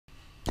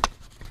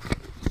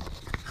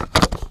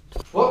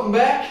Welcome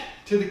back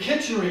to the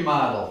kitchen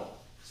remodel.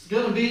 It's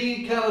going to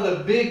be kind of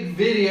the big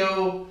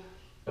video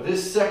of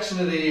this section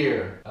of the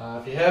year.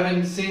 If you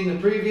haven't seen the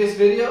previous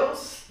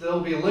videos, they'll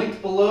be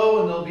linked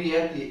below and they'll be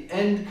at the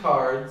end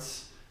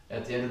cards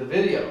at the end of the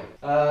video.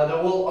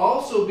 There will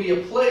also be a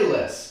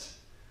playlist.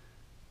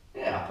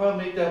 Yeah, I'll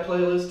probably make that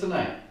playlist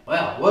tonight.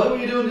 Well, what are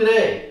we doing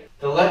today?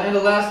 In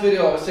the last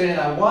video I was saying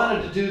I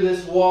wanted to do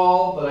this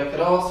wall, but I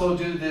could also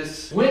do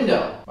this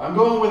window. I'm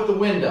going with the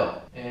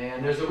window,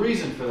 and there's a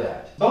reason for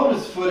that.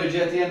 Bonus footage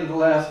at the end of the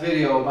last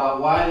video about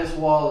why this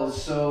wall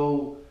is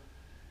so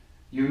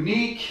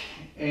unique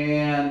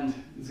and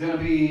it's going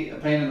to be a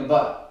pain in the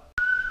butt.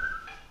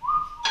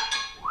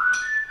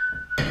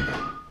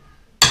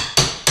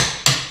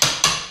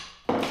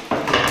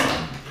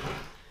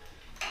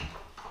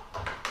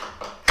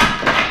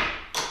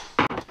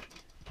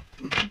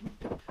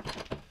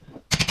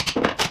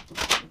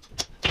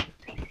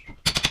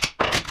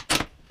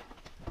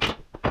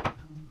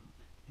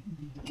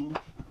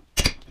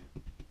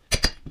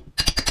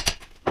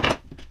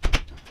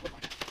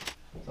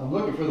 I'm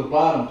looking for the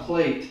bottom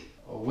plate,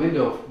 a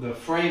window, the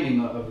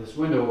framing of this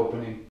window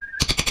opening.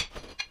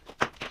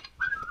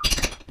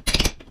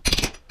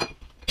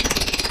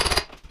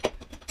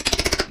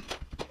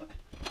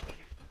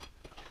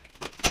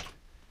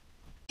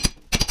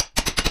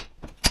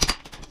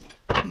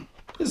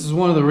 This is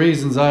one of the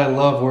reasons I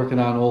love working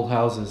on old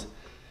houses.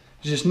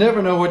 You just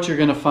never know what you're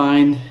going to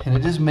find, and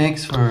it just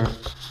makes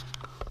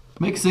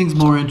things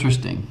more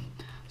interesting.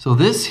 So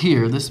this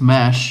here, this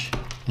mesh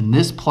and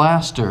this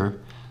plaster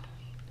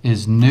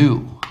is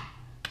new,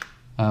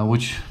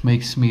 which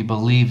makes me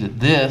believe that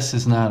this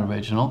is not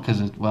original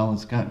because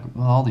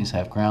all these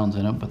have grounds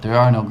in it, but there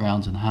are no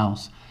grounds in the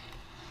house.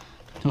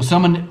 So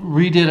someone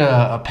redid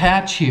a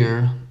patch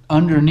here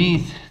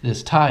underneath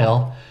this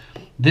tile.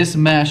 This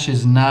mesh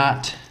is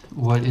not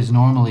what is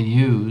normally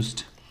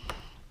used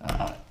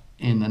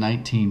in the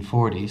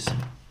 1940s.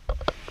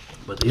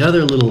 But the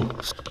other little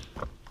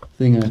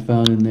thing I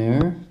found in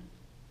there,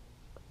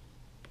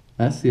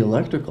 that's the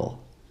electrical.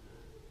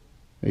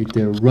 Right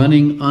there,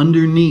 running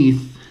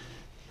underneath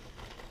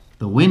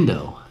the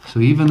window.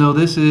 So even though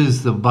this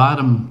is the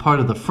bottom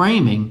part of the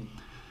framing,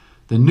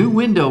 the new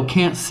window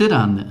can't sit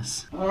on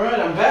this. All right,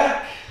 I'm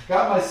back.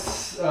 Got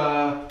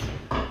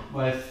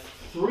my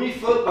 3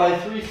 foot by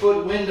 3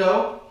 foot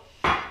window.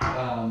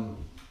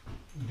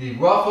 The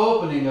rough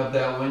opening of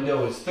that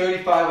window is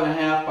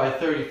 35.5 by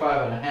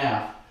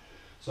 35.5.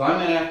 So I'm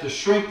going to have to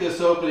shrink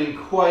this opening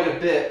quite a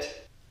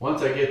bit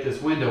once I get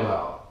this window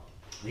out.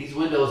 These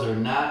windows are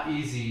not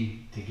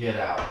easy to get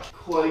out.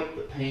 Quite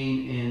the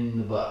pain in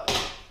the butt. It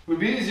would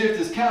be easier if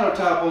this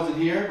countertop wasn't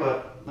here,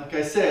 but like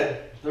I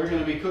said, they're going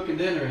to be cooking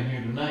dinner in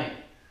here tonight.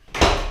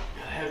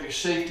 Gotta have your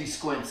safety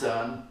squints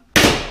on.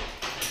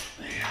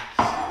 There.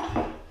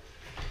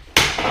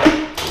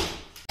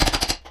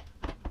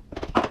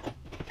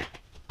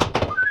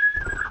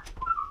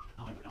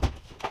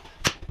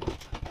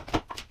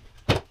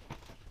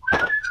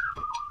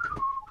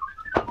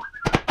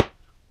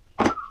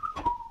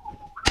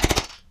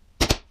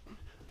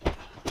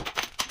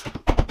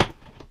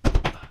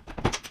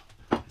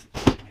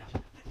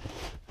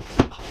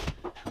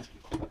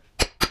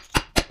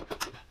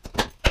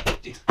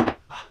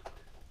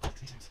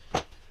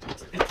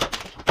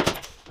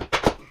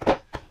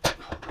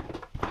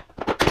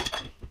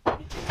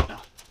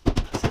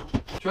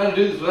 Trying to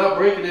do this without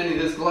breaking any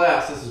of this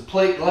glass. This is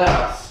plate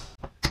glass.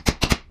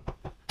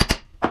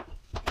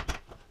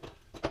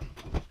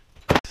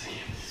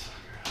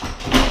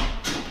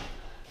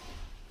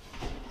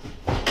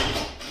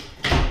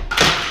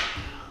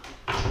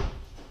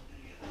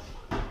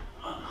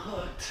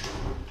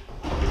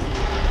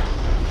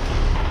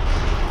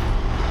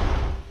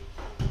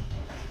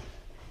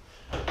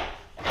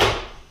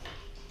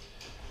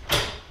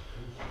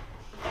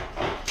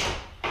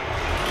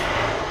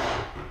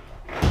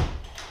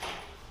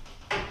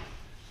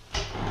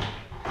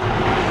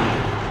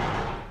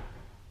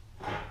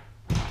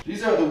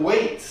 These are the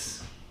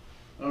weights.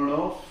 I don't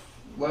know,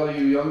 a lot of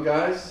you young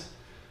guys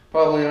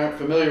probably aren't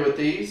familiar with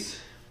these.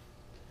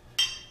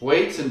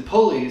 Weights and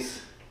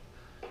pulleys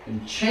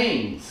and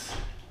chains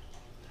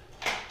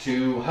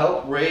to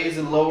help raise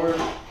and lower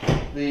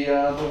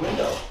the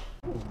window.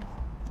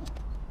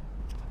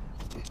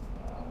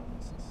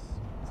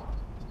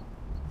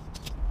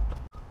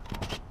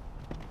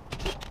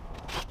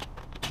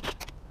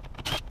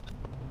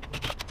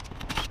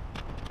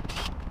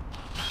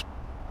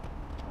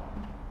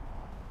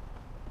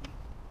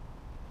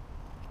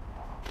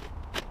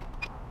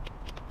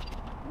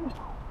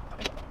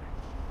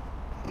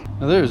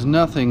 Now there's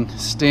nothing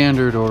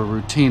standard or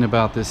routine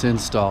about this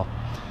install.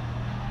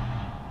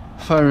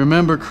 If I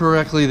remember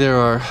correctly, there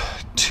are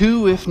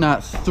 2, if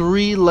not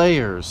 3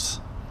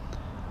 layers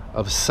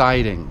of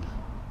siding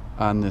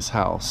on this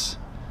house.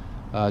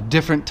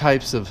 Different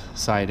types of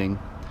siding.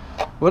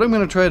 What I'm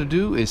going to try to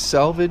do is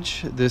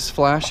salvage this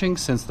flashing,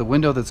 since the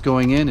window that's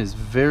going in is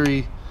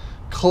very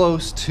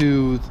close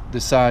to the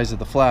size of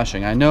the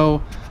flashing. I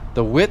know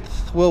the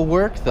width will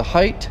work, the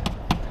height,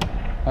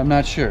 I'm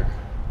not sure.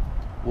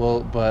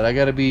 Well, but I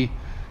gotta be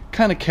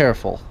kind of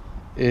careful.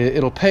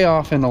 It'll pay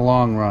off in the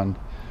long run.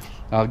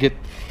 I'll get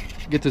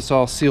this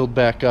all sealed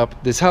back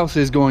up. This house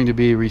is going to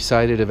be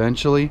resided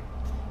eventually,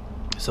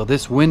 so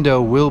this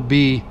window will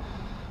be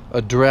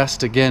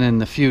addressed again in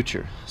the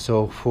future.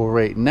 So for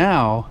right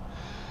now,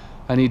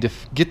 I need to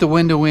get the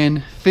window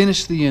in,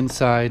 finish the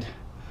inside,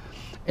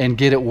 and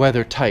get it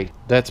weather tight.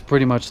 That's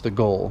pretty much the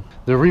goal.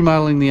 They're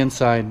remodeling the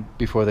inside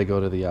before they go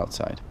to the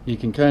outside. You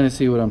can kind of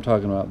see what I'm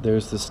talking about.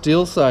 There's the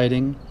steel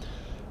siding,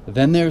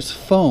 then there's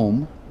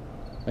foam,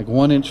 like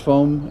 1-inch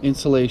foam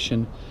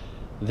insulation,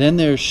 then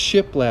there's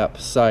shiplap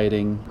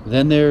siding,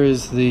 then there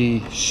is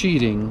the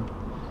sheeting,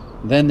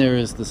 then there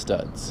is the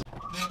studs.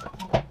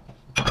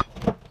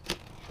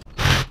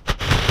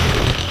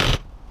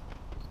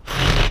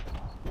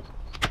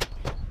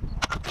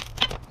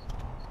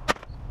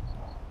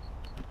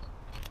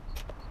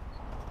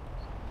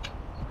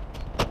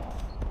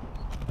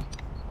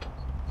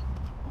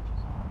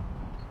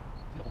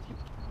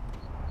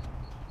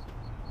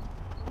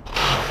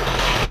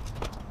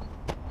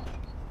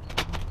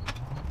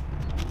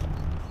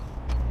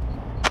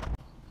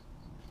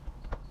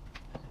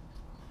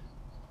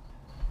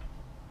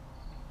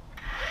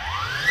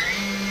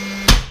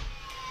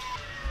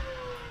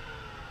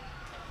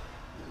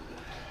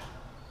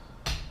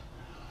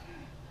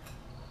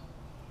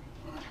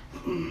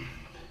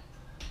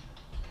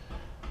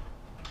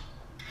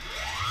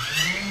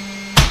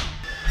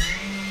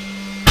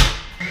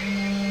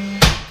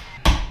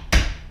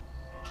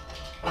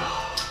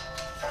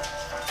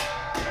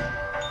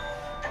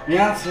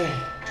 Beyonce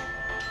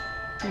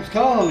keeps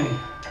calling me.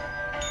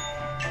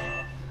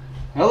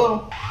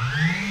 Hello.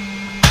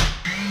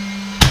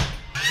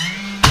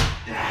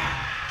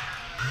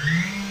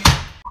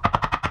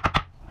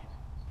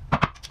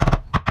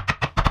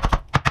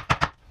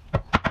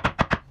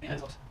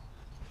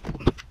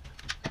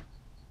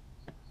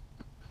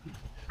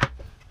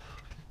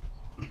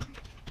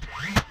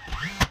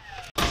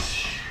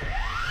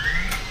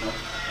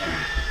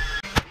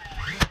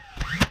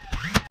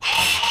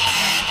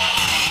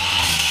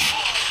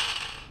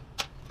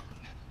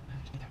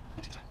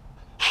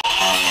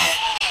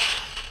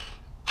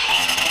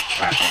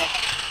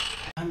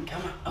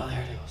 Oh,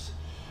 there it goes.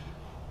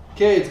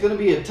 Okay, it's going to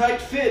be a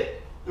tight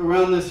fit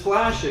around this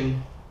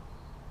flashing.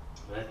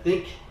 But I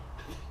think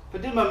if I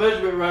did my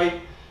measurement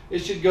right, it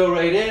should go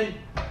right in.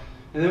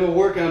 And then we'll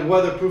work on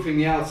weatherproofing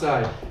the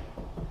outside.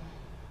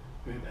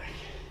 Right back.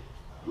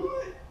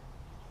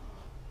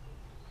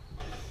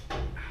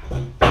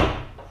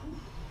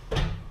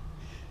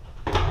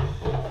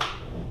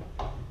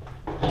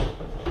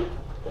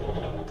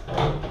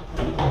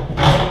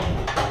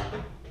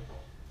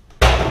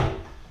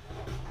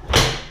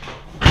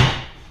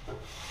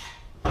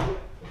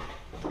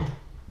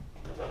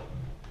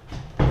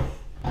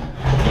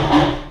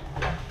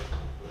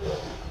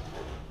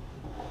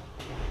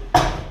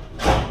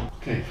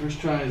 Okay, first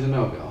try is a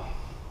no-go.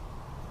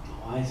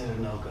 Why is it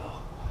a no-go?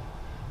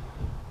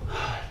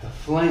 The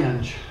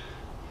flange.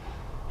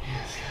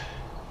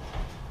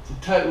 It's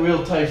a tight,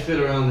 real tight fit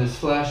around this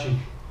flashing.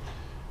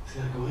 It's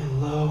got to go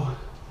in low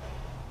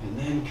and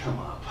then come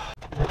up.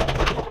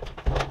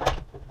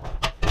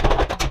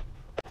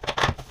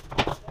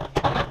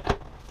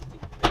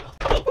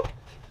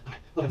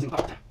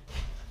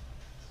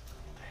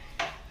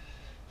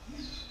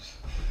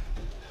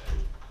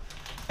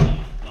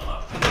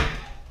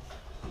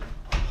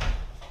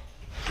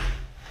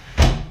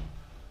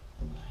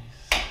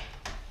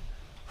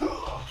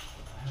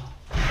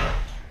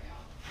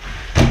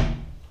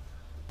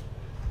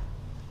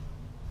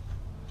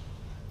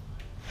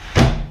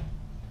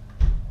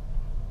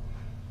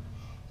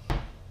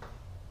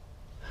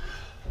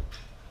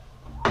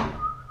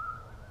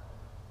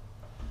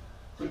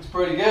 Looks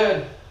pretty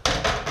good.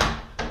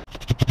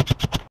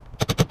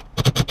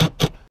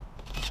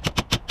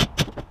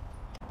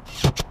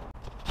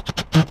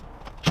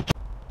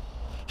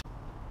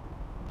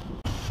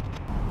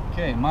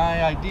 Okay,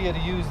 my idea to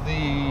use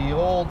the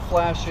old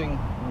flashing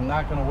is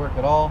not going to work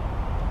at all.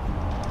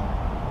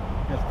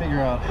 Got to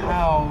figure out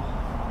how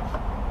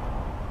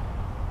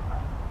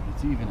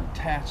it's even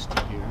attached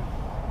to here.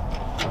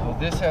 So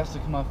this has to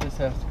come off, this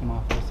has to come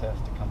off, this has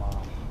to come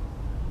off.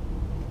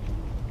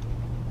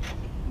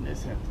 And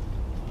this has to come off.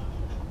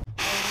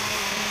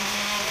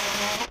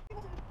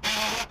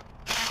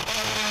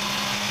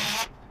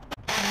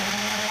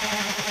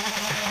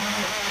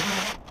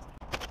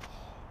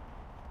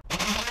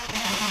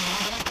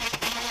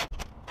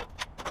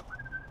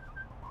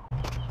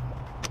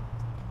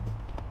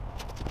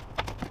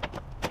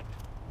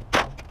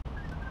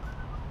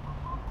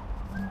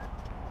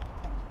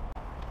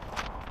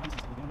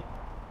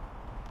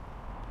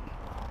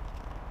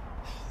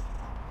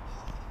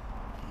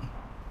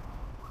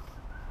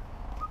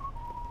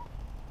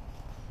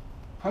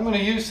 I'm going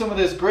to use some of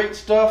this great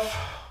stuff,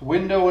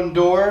 window and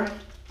door,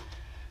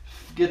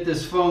 get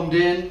this foamed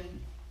in.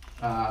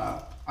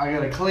 I got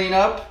to clean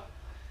up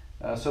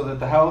so that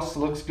the house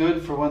looks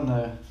good for when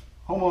the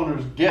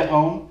homeowners get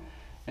home,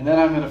 and then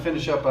I'm going to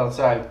finish up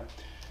outside.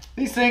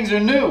 These things are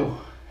new.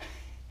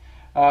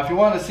 If you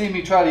want to see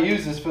me try to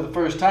use this for the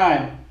first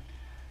time,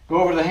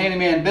 go over to the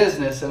Handyman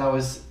business, and I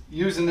was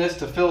using this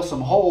to fill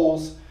some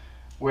holes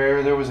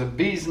where there was a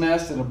bee's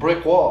nest and a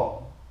brick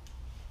wall.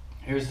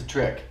 Here's the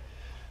trick.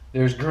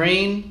 There's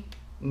green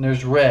and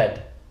there's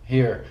red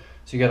here.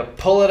 So you got to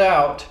pull it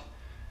out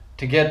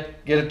to get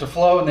it to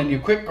flow, and then you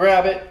quick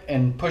grab it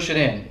and push it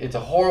in. It's a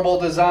horrible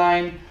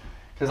design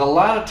because a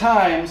lot of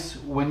times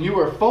when you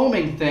are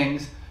foaming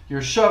things,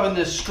 you're shoving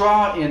this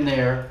straw in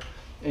there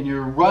and you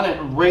run it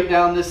right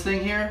down this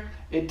thing here.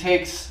 It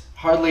takes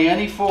hardly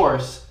any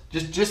force.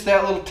 Just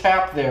that little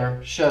tap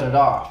there, shut it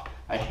off.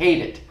 I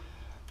hate it.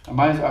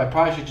 I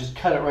probably should just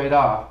cut it right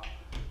off.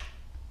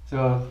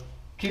 So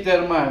keep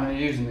that in mind when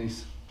you're using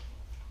these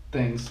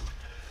things.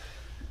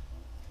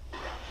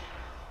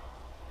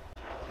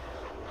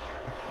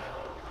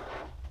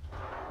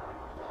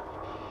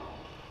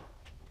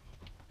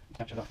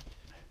 Catch it up.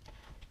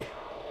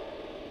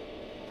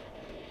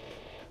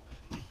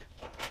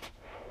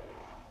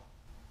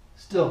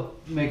 Still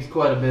makes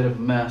quite a bit of a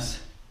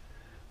mess.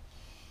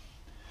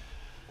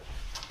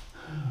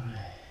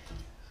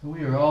 So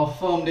we are all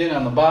foamed in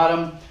on the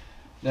bottom.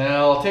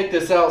 Now I'll take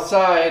this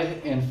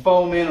outside and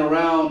foam in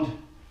around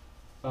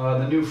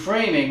the new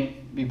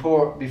framing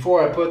before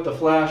I put the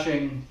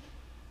flashing,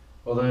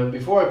 well,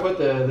 before I put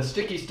the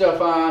sticky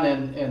stuff on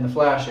and the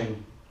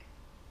flashing.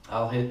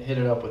 I'll hit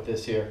it up with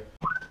this here.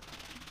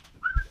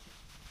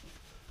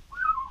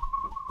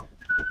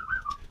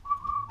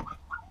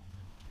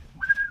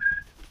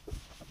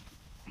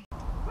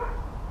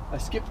 I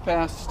skipped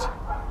past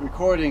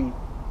recording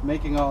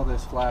making all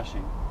this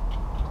flashing.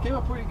 It came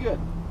up pretty good.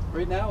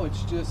 Right now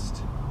it's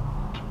just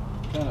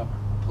kind of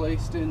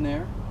placed in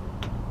there.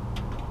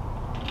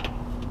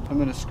 I'm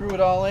going to screw it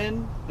all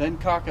in, then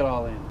caulk it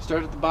all in.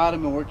 Start at the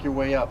bottom and work your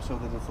way up so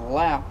that it's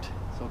lapped,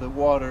 so that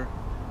water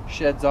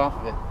sheds off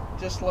of it,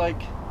 just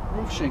like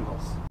roof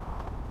shingles.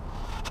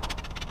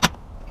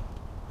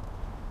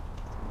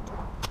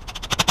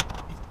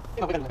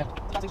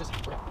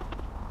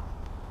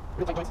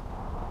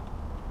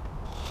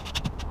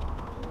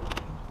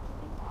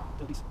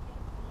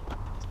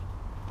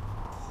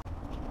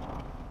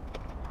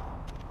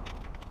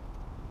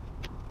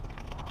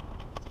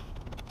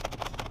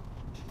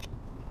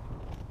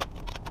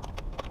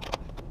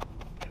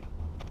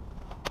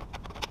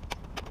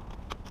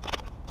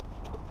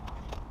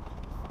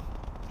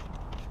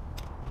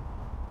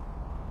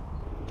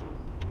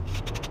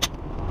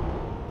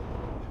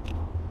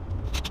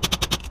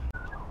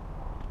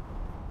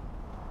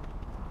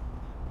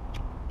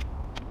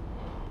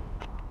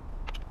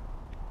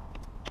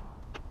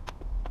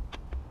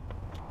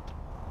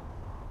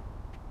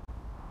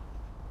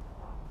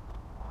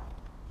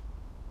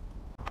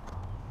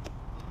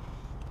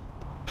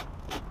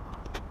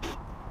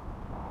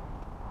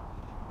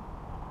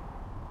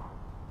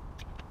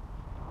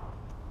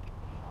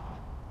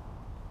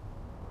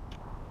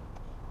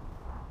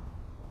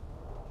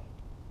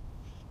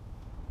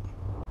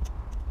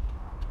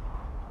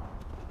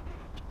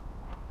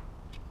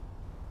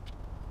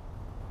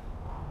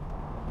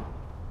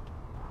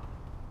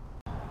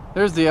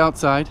 There's the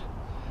outside.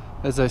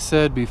 As I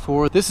said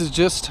before, this is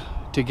just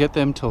to get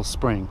them till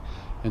spring.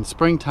 In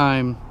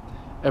springtime,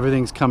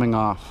 everything's coming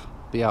off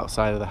the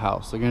outside of the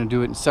house. They're going to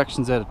do it in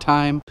sections at a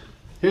time.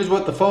 Here's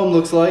what the foam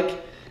looks like.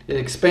 It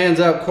expands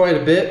out quite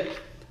a bit.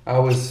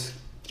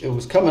 It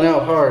was coming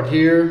out hard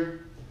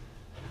here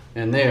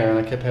and there,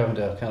 and I kept having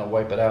to kind of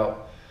wipe it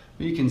out.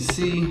 But you can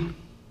see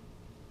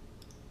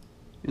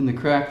in the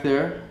crack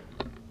there,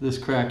 this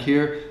crack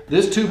here,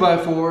 this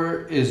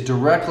 2x4 is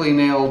directly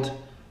nailed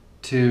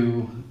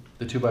to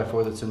the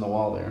 2x4 that's in the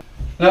wall there.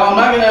 Now I'm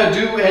not going to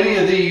do any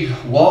of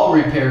the wall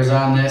repairs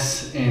on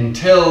this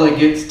until it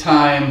gets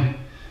time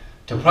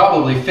to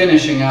probably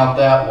finishing out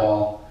that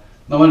wall.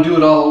 I'm going to do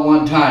it all at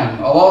one time.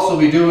 I'll also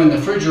be doing the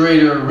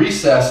refrigerator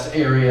recessed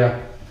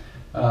area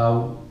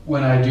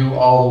when I do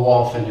all the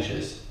wall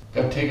finishes.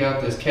 Got to take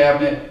out this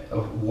cabinet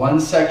of one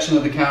section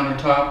of the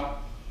countertop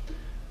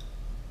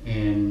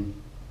and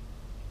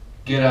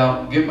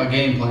get my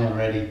game plan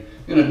ready.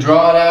 I'm going to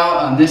draw it out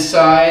on this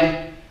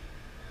side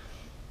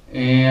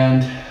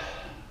and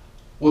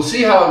we'll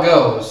see how it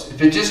goes.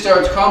 If it just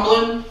starts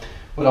crumbling,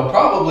 what I'll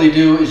probably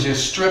do is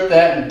just strip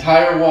that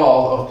entire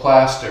wall of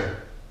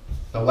plaster,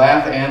 the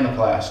lath and the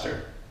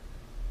plaster,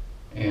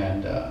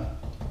 and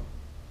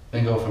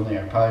then go from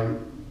there. Probably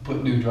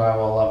put new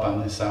drywall up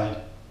on this side.